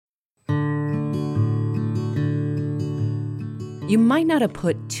You might not have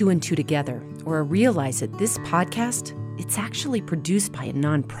put two and two together or realize that this podcast, it's actually produced by a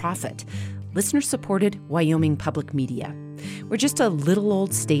nonprofit, listener-supported Wyoming Public Media. We're just a little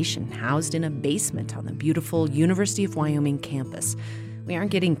old station housed in a basement on the beautiful University of Wyoming campus. We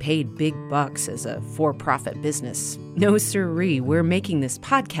aren't getting paid big bucks as a for-profit business. No siree, we're making this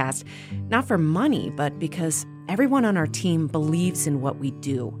podcast not for money, but because everyone on our team believes in what we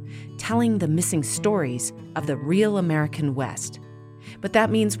do, telling the missing stories of the real American West. But that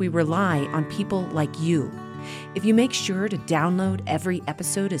means we rely on people like you. If you make sure to download every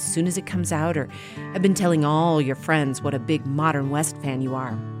episode as soon as it comes out, or have been telling all your friends what a big Modern West fan you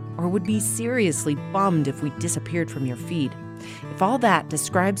are, or would be seriously bummed if we disappeared from your feed, if all that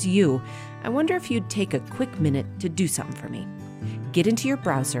describes you, I wonder if you'd take a quick minute to do something for me. Get into your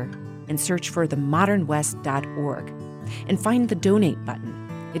browser and search for themodernwest.org and find the donate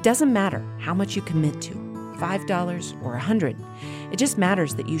button. It doesn't matter how much you commit to, $5 or $100. It just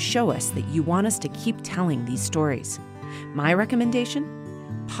matters that you show us that you want us to keep telling these stories. My recommendation?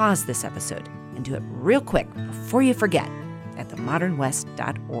 Pause this episode and do it real quick before you forget at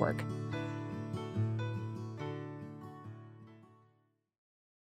themodernwest.org.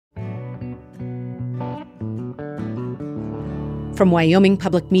 From Wyoming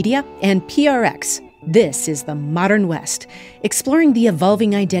Public Media and PRX, this is The Modern West, exploring the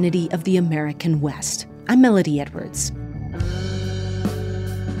evolving identity of the American West. I'm Melody Edwards.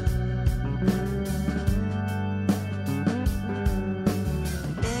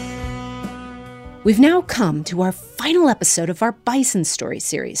 We've now come to our final episode of our Bison story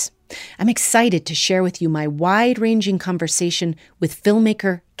series. I'm excited to share with you my wide-ranging conversation with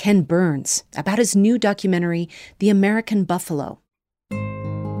filmmaker Ken Burns about his new documentary, The American Buffalo.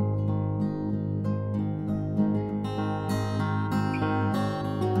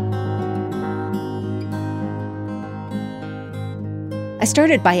 I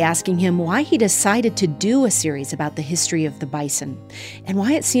started by asking him why he decided to do a series about the history of the bison, and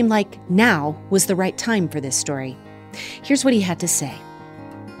why it seemed like now was the right time for this story. Here's what he had to say.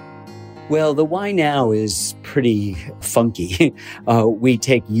 Well, the why now is pretty funky. We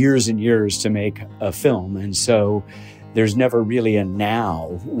take years and years to make a film, and so there's never really a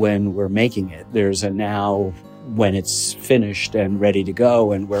now when we're making it. There's a now when it's finished and ready to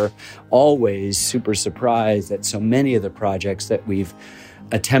go, and we're always super surprised that so many of the projects that we've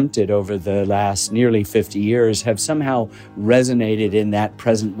attempted over the last nearly 50 years have somehow resonated in that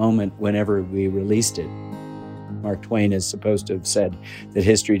present moment whenever we released it. Mark Twain is supposed to have said that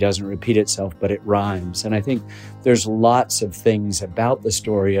history doesn't repeat itself, but it rhymes. And I think there's lots of things about the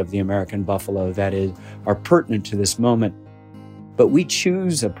story of the American buffalo that are pertinent to this moment. But we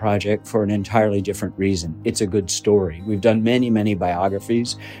choose a project for an entirely different reason. It's a good story. We've done many, many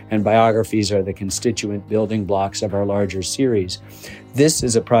biographies, and biographies are the constituent building blocks of our larger series. This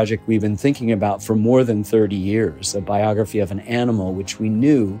is a project we've been thinking about for more than 30 years, a biography of an animal which we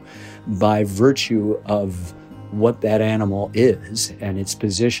knew by virtue of what that animal is and its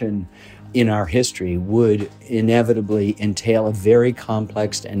position in our history would inevitably entail a very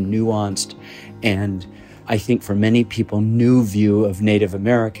complex and nuanced and, I think for many people, new view of Native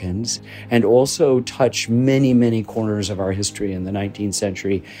Americans, and also touch many, many corners of our history in the 19th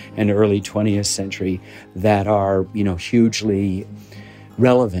century and early 20th century that are, hugely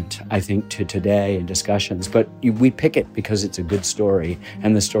relevant, I think, to today and discussions. But we pick it because it's a good story,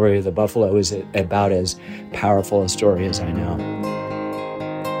 and the story of the buffalo is about as powerful a story as I know.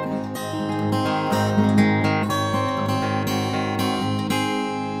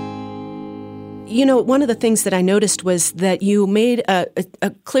 One of the things that I noticed was that you made a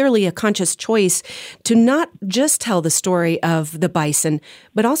clearly a conscious choice to not just tell the story of the bison,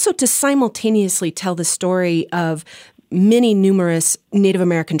 but also to simultaneously tell the story of many numerous Native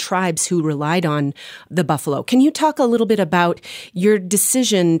American tribes who relied on the buffalo. Can you talk a little bit about your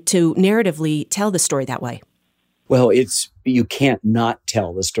decision to narratively tell the story that way? Well, you can't not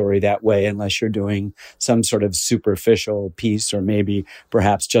tell the story that way unless you're doing some sort of superficial piece or maybe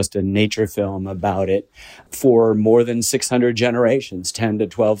perhaps just a nature film about it. For more than 600 generations, 10 to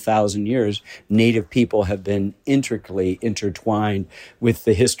 12,000 years, Native people have been intricately intertwined with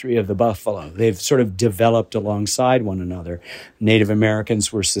the history of the buffalo. They've sort of developed alongside one another. Native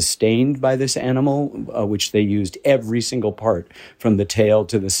Americans were sustained by this animal, which they used every single part from the tail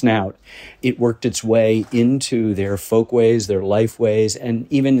to the snout. It worked its way into their folkways, their life ways, and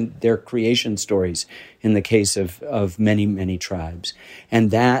even their creation stories in the case of many, many tribes.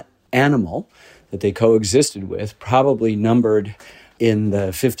 And that animal that they coexisted with probably numbered in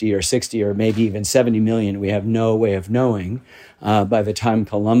the 50 or 60 or maybe even 70 million. We have no way of knowing by the time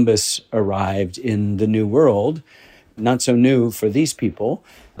Columbus arrived in the New World, not so new for these people.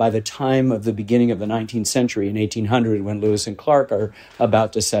 By the time of the beginning of the 19th century, in 1800, when Lewis and Clark are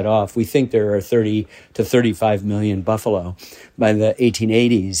about to set off, we think there are 30 to 35 million buffalo. By the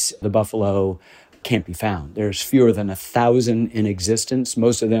 1880s, the buffalo can't be found. There's fewer than 1,000 in existence.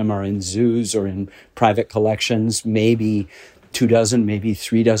 Most of them are in zoos or in private collections, maybe 2 dozen, maybe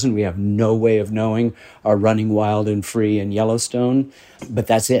 3 dozen. We have no way of knowing are running wild and free in Yellowstone, but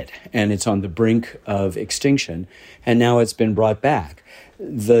that's it. And it's on the brink of extinction. And now it's been brought back.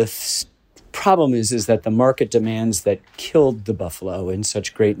 The problem is that the market demands that killed the buffalo in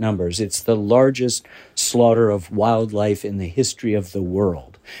such great numbers. It's the largest slaughter of wildlife in the history of the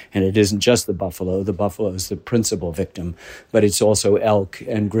world. And it isn't just the buffalo. The buffalo is the principal victim, but it's also elk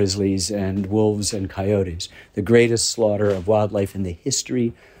and grizzlies and wolves and coyotes. The greatest slaughter of wildlife in the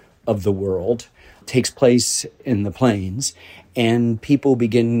history of the world takes place in the plains. And people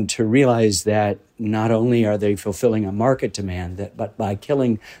begin to realize that not only are they fulfilling a market demand, but by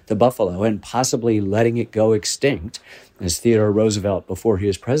killing the buffalo and possibly letting it go extinct, as Theodore Roosevelt, before he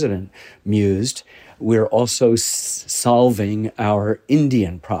was president, mused, we're also solving our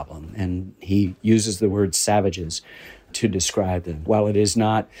Indian problem. And he uses the word savages to describe them. While it is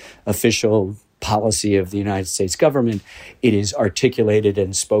not official policy of the United States government, it is articulated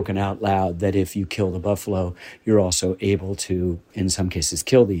and spoken out loud that if you kill the buffalo, you're also able to, in some cases,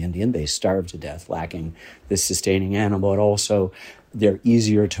 kill the Indian. They starve to death, lacking this sustaining animal. And also, they're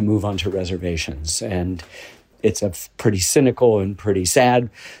easier to move onto reservations. And it's a pretty cynical and pretty sad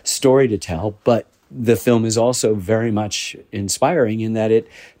story to tell, but the film is also very much inspiring in that it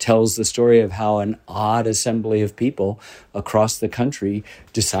tells the story of how an odd assembly of people across the country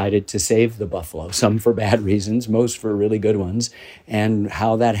decided to save the buffalo, some for bad reasons, most for really good ones, and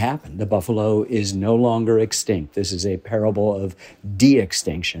how that happened. The buffalo is no longer extinct. This is a parable of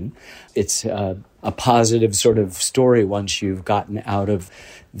de-extinction. It's a positive sort of story once you've gotten out of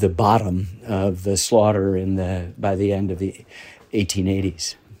the bottom of the slaughter by the end of the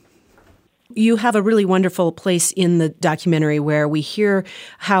 1880s. You have a really wonderful place in the documentary where we hear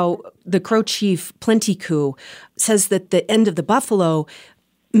how the Crow chief Plenty-Coup says that the end of the buffalo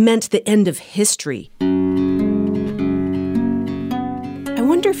meant the end of history. I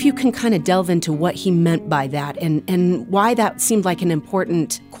wonder if you can kind of delve into what he meant by that and why that seemed like an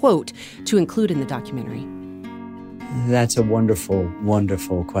important quote to include in the documentary. That's a wonderful,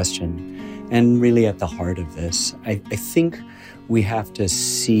 wonderful question, and really at the heart of this. I think we have to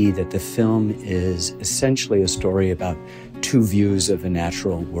see that the film is essentially a story about two views of the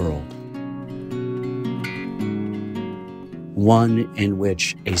natural world. One in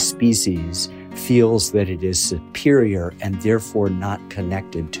which a species feels that it is superior and therefore not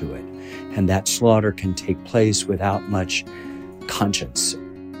connected to it, and that slaughter can take place without much conscience.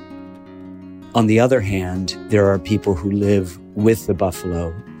 On the other hand, there are people who live with the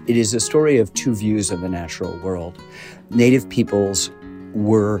buffalo. It is a story of two views of the natural world. Native peoples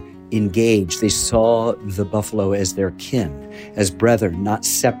were engaged. They saw the buffalo as their kin, as brethren, not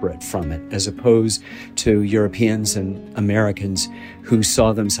separate from it, as opposed to Europeans and Americans who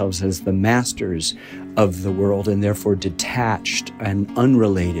saw themselves as the masters of the world and therefore detached and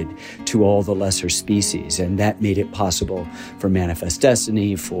unrelated to all the lesser species. And that made it possible for manifest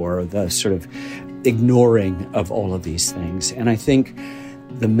destiny, for the sort of ignoring of all of these things. And I think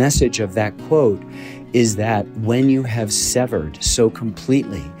the message of that quote is that when you have severed so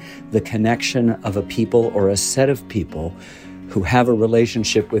completely the connection of a people or a set of people who have a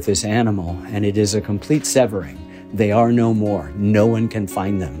relationship with this animal, and it is a complete severing, they are no more, no one can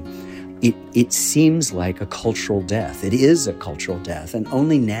find them. It seems like a cultural death. It is a cultural death. And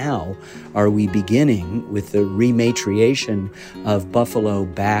only now are we beginning with the rematriation of buffalo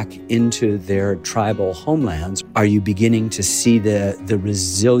back into their tribal homelands. Are you beginning to see the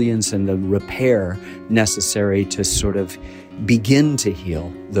resilience and the repair necessary to sort of begin to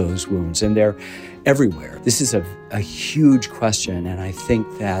heal those wounds? And they're everywhere. This is a huge question. And I think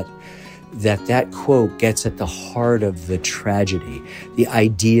that quote gets at the heart of the tragedy, the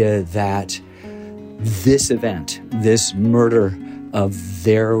idea that this event, this murder of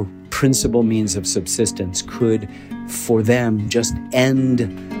their principal means of subsistence could, for them, just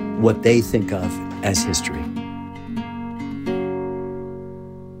end what they think of as history.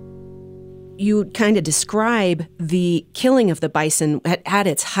 You kind of describe the killing of the bison at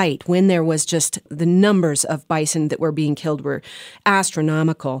its height, when there was just the numbers of bison that were being killed were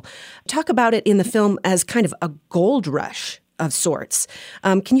astronomical. Talk about it in the film as kind of a gold rush of sorts.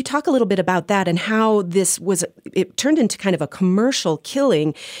 Can you talk a little bit about that and how it turned into kind of a commercial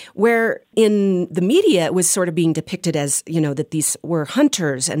killing where in the media it was sort of being depicted as, that these were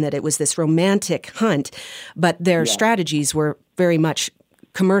hunters and that it was this romantic hunt, but their strategies were very much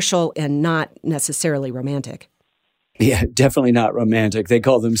commercial and not necessarily romantic. Yeah, definitely not romantic. They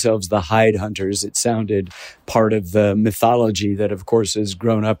call themselves the hide hunters. It sounded part of the mythology that, of course, has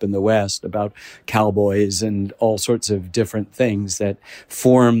grown up in the West about cowboys and all sorts of different things that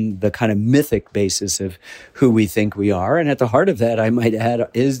form the kind of mythic basis of who we think we are. And at the heart of that, I might add,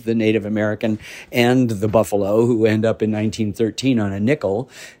 is the Native American and the buffalo, who end up in 1913 on a nickel,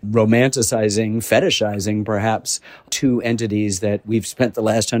 romanticizing, fetishizing, perhaps, two entities that we've spent the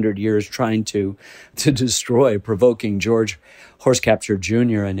last 100 years trying to destroy, provoking George Horsecapture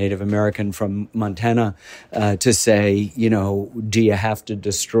Jr., a Native American from Montana, to say, do you have to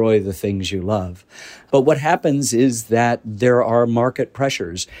destroy the things you love? But what happens is that there are market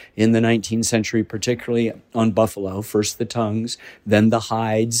pressures in the 19th century, particularly on buffalo, first the tongues, then the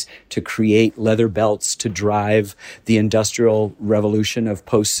hides, to create leather belts to drive the industrial revolution of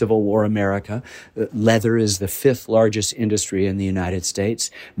post-Civil War America. Leather is the fifth largest industry in the United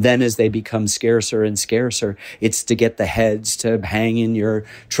States. Then as they become scarcer and scarcer, it's to get the heads to hang in your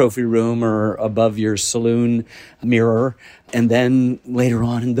trophy room or above your saloon mirror. And then later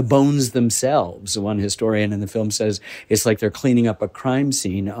on, the bones themselves, one historian in the film says it's like they're cleaning up a crime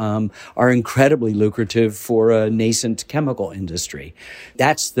scene, are incredibly lucrative for a nascent chemical industry.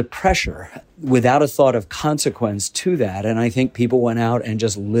 That's the pressure without a thought of consequence to that. And I think people went out and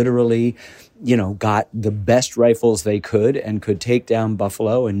just literally got the best rifles they could and could take down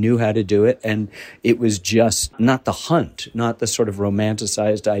buffalo and knew how to do it. And it was just not the hunt, not the sort of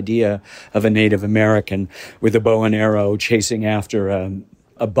romanticized idea of a Native American with a bow and arrow chasing after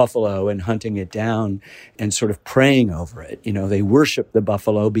a buffalo and hunting it down and sort of praying over it. They worship the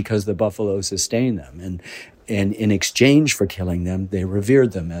buffalo because the buffalo sustain them. And in exchange for killing them, they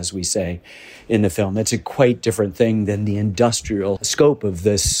revered them, as we say in the film. It's a quite different thing than the industrial scope of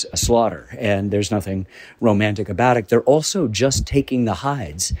this slaughter, and there's nothing romantic about it. They're also just taking the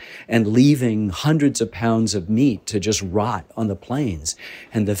hides and leaving hundreds of pounds of meat to just rot on the plains,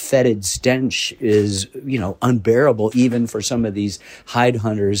 and the fetid stench is, unbearable even for some of these hide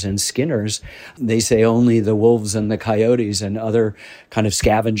hunters and skinners. They say only the wolves and the coyotes and other kind of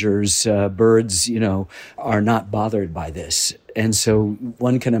scavengers, birds, are not bothered by this. And so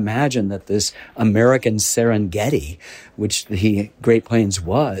one can imagine that this American Serengeti, which the Great Plains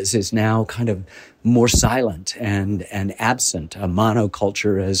was, is now kind of more silent and absent, a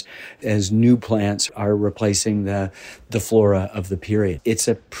monoculture as new plants are replacing the flora of the period. It's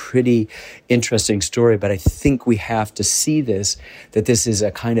a pretty interesting story, but I think we have to see that this is a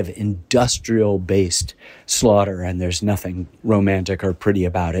kind of industrial-based slaughter, and there's nothing romantic or pretty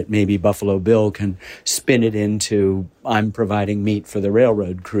about it. Maybe Buffalo Bill can spin it into, I'm providing meat for the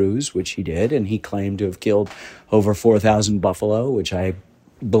railroad crews, which he did, and he claimed to have killed over 4,000 buffalo, which I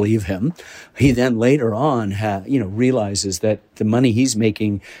believe him. He then later on realizes that the money he's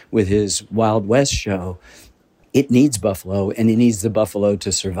making with his Wild West show, it needs buffalo, and it needs the buffalo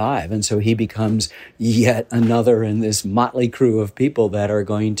to survive. And so he becomes yet another in this motley crew of people that are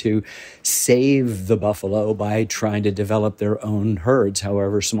going to save the buffalo by trying to develop their own herds,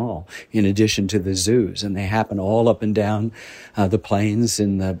 however small, in addition to the zoos. And they happen all up and down the plains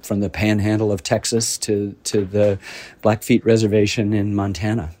from the panhandle of Texas to the Blackfeet Reservation in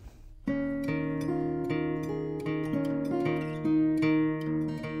Montana.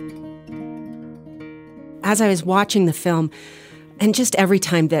 As I was watching the film, and just every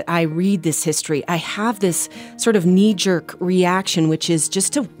time that I read this history, I have this sort of knee-jerk reaction, which is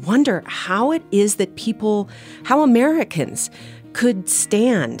just to wonder how it is that how Americans could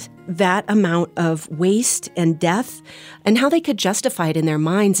stand that amount of waste and death, and how they could justify it in their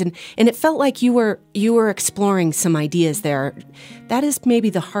minds. And it felt like you were exploring some ideas there. That is maybe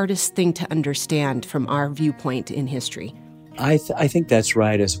the hardest thing to understand from our viewpoint in history. I think that's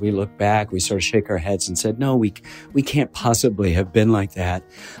right. As we look back, we sort of shake our heads and said, no, we can't possibly have been like that.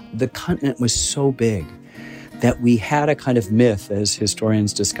 The continent was so big that we had a kind of myth, as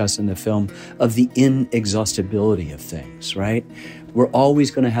historians discuss in the film, of the inexhaustibility of things, right? We're always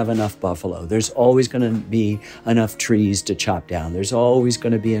going to have enough buffalo. There's always going to be enough trees to chop down. There's always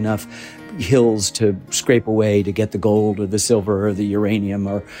going to be enough hills to scrape away to get the gold or the silver or the uranium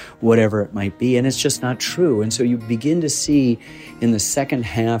or whatever it might be. And it's just not true. And so you begin to see in the second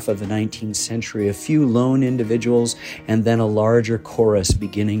half of the 19th century a few lone individuals and then a larger chorus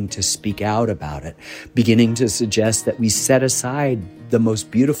beginning to speak out about it, beginning to suggest that we set aside the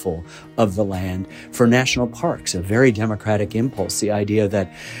most beautiful of the land for national parks, a very democratic impulse, the idea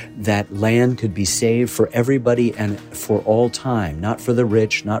that land could be saved for everybody and for all time, not for the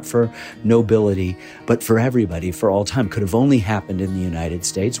rich, not for nobility, but for everybody for all time. Could have only happened in the United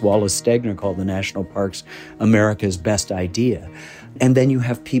States. Wallace Stegner called the national parks America's best idea. And then you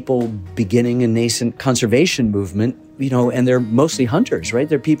have people beginning a nascent conservation movement, and they're mostly hunters, right?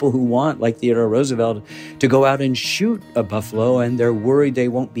 They're people who want, like Theodore Roosevelt, to go out and shoot a buffalo, and they're worried they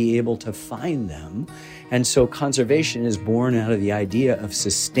won't be able to find them. And so conservation is born out of the idea of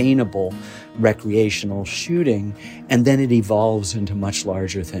sustainable recreational shooting, and then it evolves into much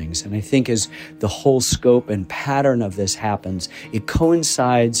larger things. And I think as the whole scope and pattern of this happens, it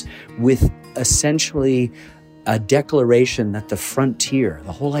coincides with essentially a declaration that the frontier,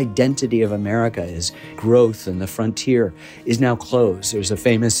 the whole identity of America is growth, and the frontier is now closed. There's a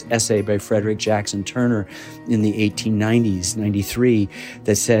famous essay by Frederick Jackson Turner in the 1890s, 93,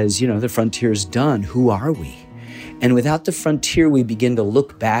 that says, the frontier's done. Who are we? And without the frontier, we begin to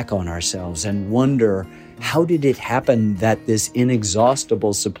look back on ourselves and wonder, how did it happen that this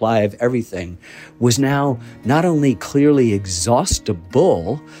inexhaustible supply of everything was now not only clearly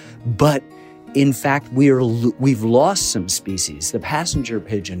exhaustible, but in fact, we've lost some species. The passenger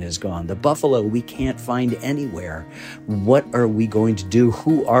pigeon is gone. The buffalo we can't find anywhere. What are we going to do?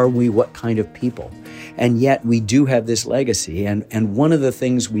 Who are we? What kind of people? And yet we do have this legacy. And one of the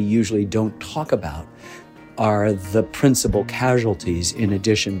things we usually don't talk about are the principal casualties in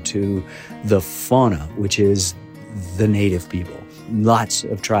addition to the fauna, which is the native people. Lots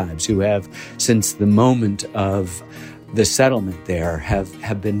of tribes who have, since the moment of the settlement there,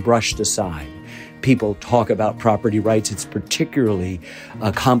 have been brushed aside. People talk about property rights. It's particularly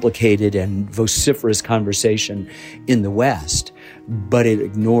a complicated and vociferous conversation in the West, but it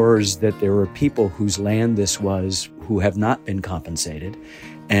ignores that there are people whose land this was who have not been compensated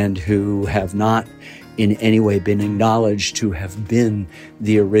and who have not in any way been acknowledged to have been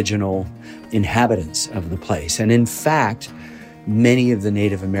the original inhabitants of the place. And in fact, many of the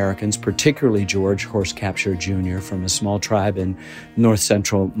Native Americans, particularly George Horsecapture Jr. from a small tribe in north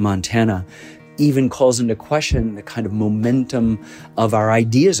central Montana, even calls into question the kind of momentum of our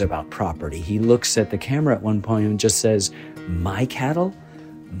ideas about property. He looks at the camera at one point and just says, "My cattle,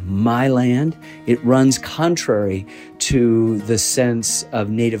 my land." It runs contrary to the sense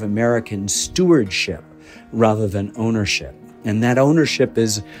of Native American stewardship rather than ownership. And that ownership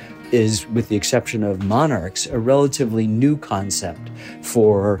is, with the exception of monarchs, a relatively new concept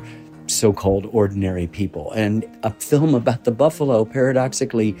for so-called ordinary people. And a film about the buffalo,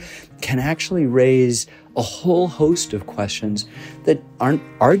 paradoxically, can actually raise a whole host of questions that aren't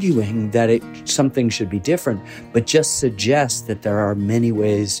arguing that something should be different, but just suggest that there are many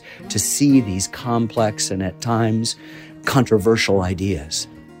ways to see these complex and at times controversial ideas.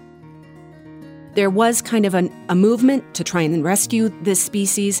 There was kind of a movement to try and rescue this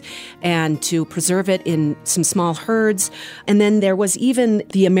species and to preserve it in some small herds. And then there was even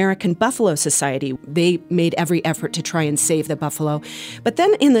the American Buffalo Society. They made every effort to try and save the buffalo. But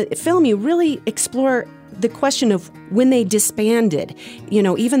then in the film, you really explore the question of when they disbanded.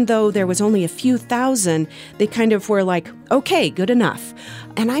 Even though there was only a few thousand, they kind of were like, okay, good enough.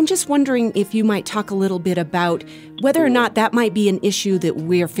 And I'm just wondering if you might talk a little bit about whether or not that might be an issue that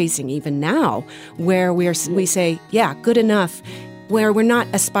we're facing even now, where we say, yeah, good enough, where we're not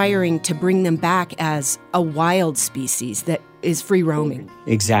aspiring to bring them back as a wild species that is free roaming.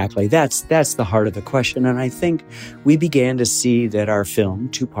 Exactly. That's the heart of the question. And I think we began to see that our film,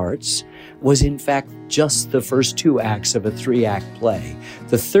 2 parts, was in fact just the first 2 acts of a 3-act play.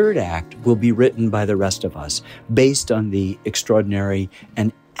 The 3rd act will be written by the rest of us based on the extraordinary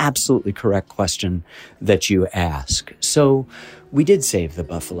and absolutely correct question that you ask. So we did save the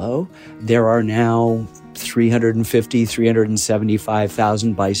buffalo. There are now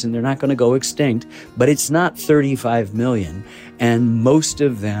 375,000 bison. They're not going to go extinct, but it's not 35 million. And most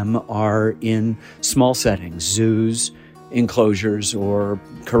of them are in small settings, zoos, enclosures, or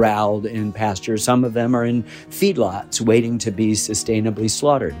corralled in pastures. Some of them are in feedlots waiting to be sustainably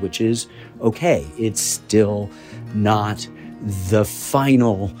slaughtered, which is okay. It's still not the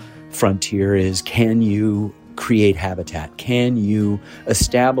final frontier. Is, can you create habitat? Can you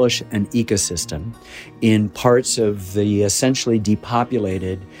establish an ecosystem in parts of the essentially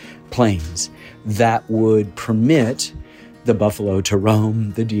depopulated plains that would permit the buffalo to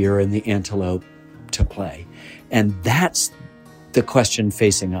roam, the deer and the antelope to play? And that's the question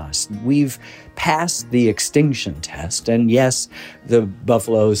facing us. We've passed the extinction test, and yes, the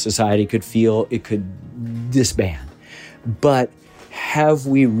Buffalo Society could feel it could disband. But have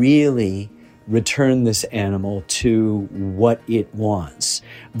we really return this animal to what it wants.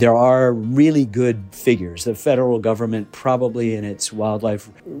 There are really good figures. The federal government, probably in its wildlife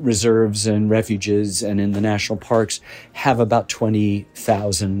reserves and refuges and in the national parks, have about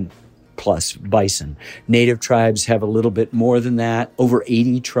 20,000 plus bison. Native tribes have a little bit more than that. Over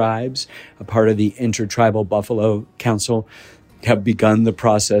 80 tribes, a part of the Intertribal Buffalo Council, have begun the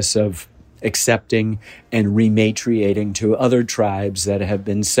process of accepting and rematriating to other tribes that have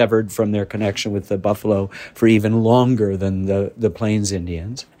been severed from their connection with the buffalo for even longer than the Plains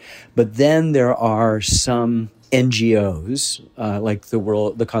Indians. But then there are some NGOs, like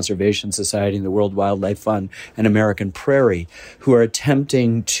the Conservation Society and the World Wildlife Fund and American Prairie, who are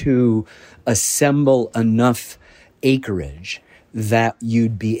attempting to assemble enough acreage that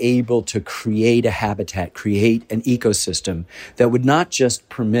you'd be able to create a habitat, create an ecosystem that would not just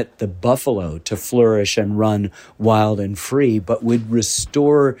permit the buffalo to flourish and run wild and free, but would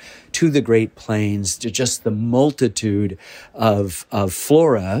restore to the Great Plains to just the multitude of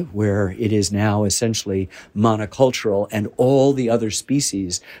flora, where it is now essentially monocultural, and all the other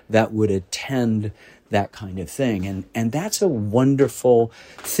species that would attend that kind of thing. And that's a wonderful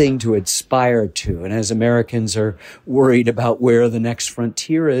thing to aspire to. And as Americans are worried about where the next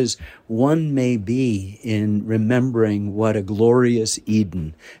frontier is, one may be in remembering what a glorious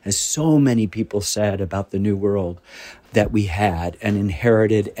Eden, as so many people said about the New World, that we had and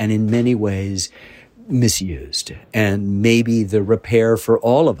inherited and in many ways misused. And maybe the repair for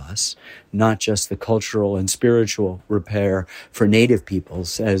all of us, not just the cultural and spiritual repair for Native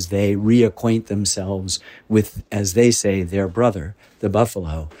peoples as they reacquaint themselves with, as they say, their brother, the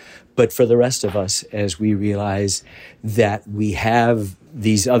buffalo, but for the rest of us as we realize that we have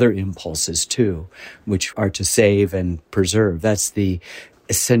these other impulses too, which are to save and preserve. That's the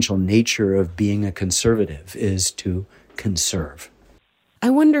essential nature of being a conservative, is to conserve. I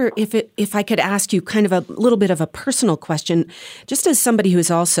wonder if I could ask you kind of a little bit of a personal question, just as somebody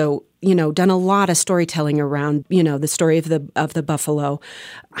who's also, done a lot of storytelling around, the story of the buffalo.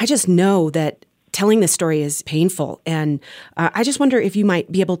 I just know that telling this story is painful. And I just wonder if you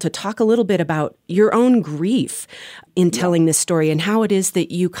might be able to talk a little bit about your own grief in telling this story and how it is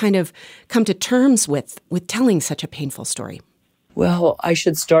that you kind of come to terms with telling such a painful story. Well, I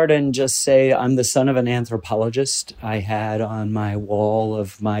should start and just say I'm the son of an anthropologist. I had on my wall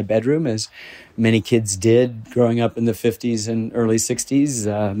of my bedroom, as many kids did growing up in the 50s and early 60s,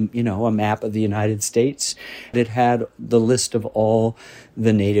 a map of the United States. It had the list of all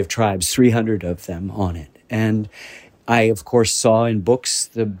the native tribes, 300 of them on it. And I, of course, saw in books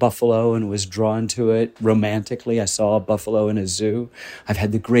the buffalo and was drawn to it romantically. I saw a buffalo in a zoo. I've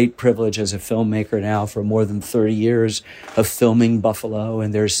had the great privilege as a filmmaker now for more than 30 years of filming buffalo,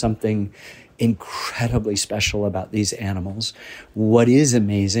 and there's something incredibly special about these animals. What is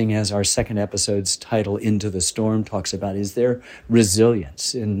amazing, as our second episode's title, Into the Storm, talks about, is their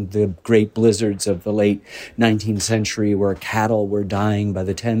resilience in the great blizzards of the late 19th century where cattle were dying by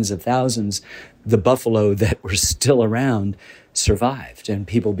the tens of thousands. The buffalo that were still around survived, and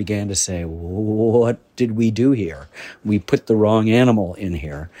people began to say, what did we do here? We put the wrong animal in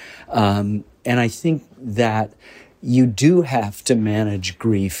here. And I think that you do have to manage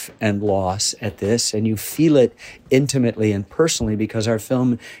grief and loss at this, and you feel it intimately and personally because our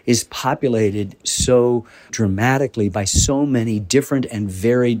film is populated so dramatically by so many different and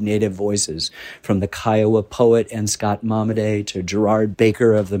varied Native voices, from the Kiowa poet and Scott Momaday to Gerard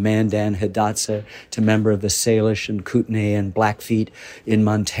Baker of the Mandan Hidatsa, to member of the Salish and Kootenai and Blackfeet in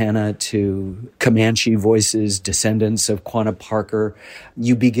Montana, to Comanche voices, descendants of Quanah Parker.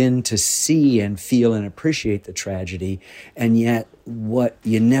 You begin to see and feel and appreciate the tragedy, and yet what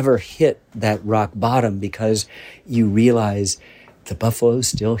you never hit that rock bottom because you realize the buffalo's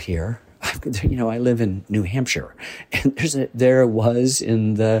still here. I live in New Hampshire, and there was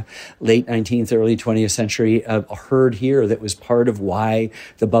in the late 19th, early 20th century a herd here that was part of why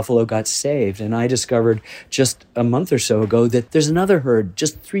the buffalo got saved. And I discovered just a month or so ago that there's another herd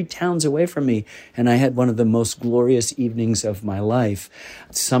just 3 towns away from me, and I had one of the most glorious evenings of my life.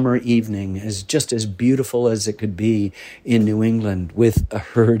 Summer evening is just as beautiful as it could be in New England with a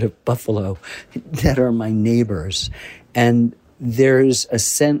herd of buffalo that are my neighbors. And there's a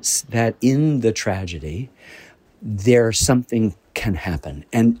sense that in the tragedy, something can happen.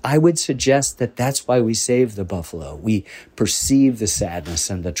 And I would suggest that that's why we saved the buffalo. We perceived the sadness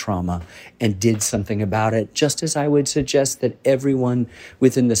and the trauma and did something about it, just as I would suggest that everyone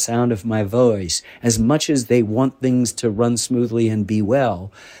within the sound of my voice, as much as they want things to run smoothly and be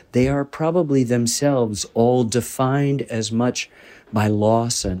well, they are probably themselves all defined as much by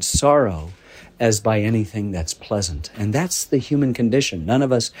loss and sorrow as by anything that's pleasant. And that's the human condition. None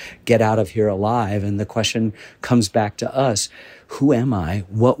of us get out of here alive. And the question comes back to us. Who am I?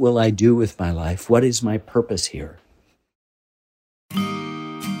 What will I do with my life? What is my purpose here?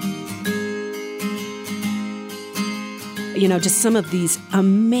 You know, just some of these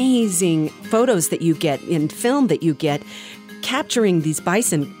amazing photos that you get in film that you get capturing these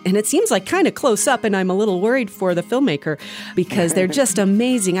bison. And it seems like kind of close up, and I'm a little worried for the filmmaker because they're just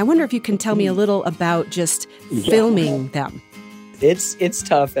amazing. I wonder if you can tell me a little about just filming them. It's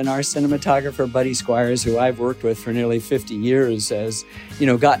tough, and our cinematographer, Buddy Squires, who I've worked with for nearly 50 years, has,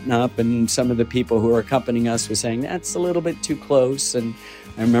 gotten up, and some of the people who are accompanying us were saying, that's a little bit too close. And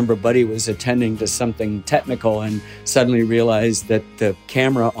I remember Buddy was attending to something technical and suddenly realized that the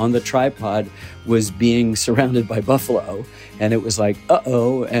camera on the tripod was being surrounded by buffalo. And it was like,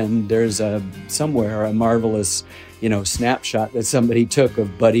 uh-oh, and there's somewhere a marvelous, snapshot that somebody took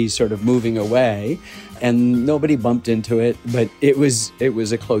of Buddy sort of moving away. And nobody bumped into it, but it was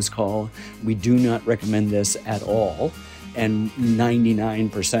a close call. We do not recommend this at all. And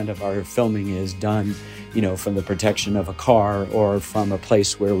 99% of our filming is done, from the protection of a car or from a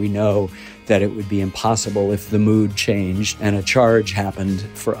place where we know that it would be impossible if the mood changed and a charge happened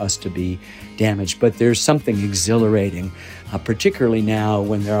for us to be damaged. But there's something exhilarating, particularly now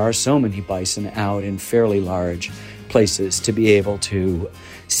when there are so many bison out in fairly large places, to be able to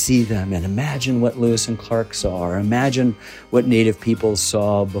see them and imagine what Lewis and Clark saw, or imagine what Native people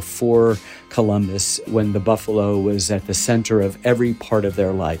saw before Columbus when the buffalo was at the center of every part of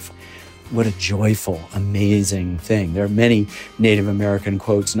their life. What a joyful, amazing thing. There are many Native American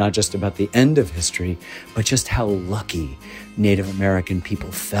quotes, not just about the end of history, but just how lucky Native American people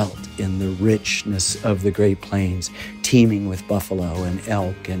felt in the richness of the Great Plains, teeming with buffalo and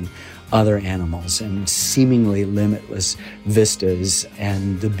elk and other animals, and seemingly limitless vistas,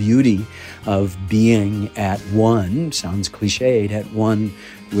 and the beauty of being at one, sounds cliched, at one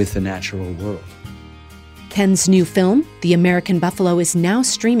with the natural world. Ken's new film, The American Buffalo, is now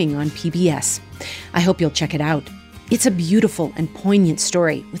streaming on PBS. I hope you'll check it out. It's a beautiful and poignant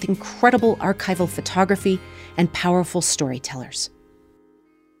story with incredible archival photography and powerful storytellers.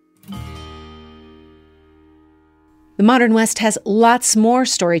 The Modern West has lots more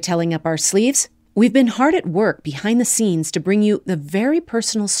storytelling up our sleeves. We've been hard at work behind the scenes to bring you the very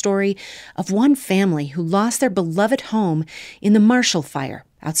personal story of one family who lost their beloved home in the Marshall Fire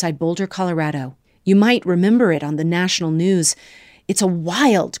outside Boulder, Colorado. You might remember it on the national news. It's a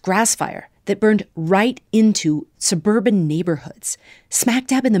wild grass fire that burned right into suburban neighborhoods, smack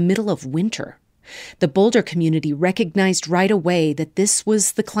dab in the middle of winter. The Boulder community recognized right away that this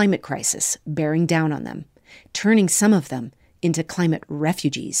was the climate crisis bearing down on them, turning some of them into climate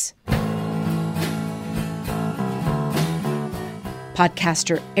refugees.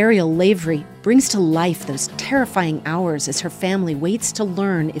 Podcaster Ariel Lavery brings to life those terrifying hours as her family waits to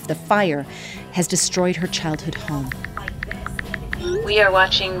learn if the fire has destroyed her childhood home. We are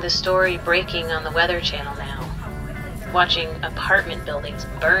watching the story breaking on the Weather Channel now, watching apartment buildings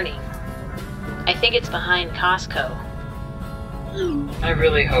burning. I think it's behind Costco. I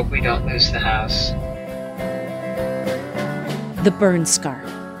really hope we don't lose the house. The Burn Scar,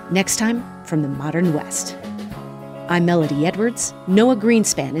 next time from the Modern West. I'm Melody Edwards. Noah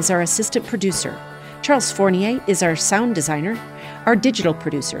Greenspan is our assistant producer. Charles Fournier is our sound designer. Our digital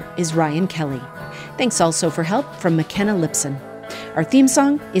producer is Ryan Kelly. Thanks also for help from McKenna Lipson. Our theme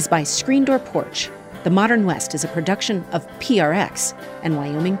song is by Screen Door Porch. The Modern West is a production of PRX and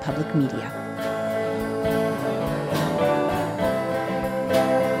Wyoming Public Media.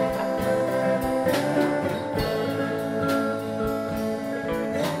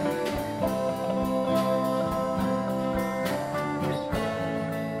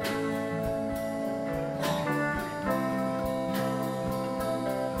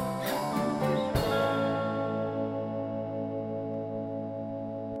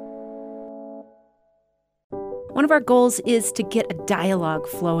 One of our goals is to get a dialogue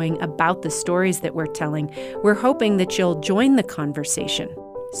flowing about the stories that we're telling. We're hoping that you'll join the conversation.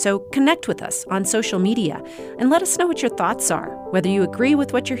 So connect with us on social media and let us know what your thoughts are, whether you agree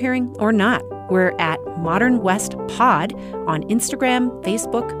with what you're hearing or not. We're at Modern West Pod on Instagram,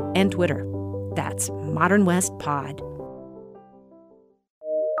 Facebook, and Twitter. That's Modern West Pod.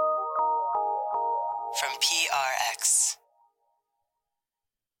 From PRX.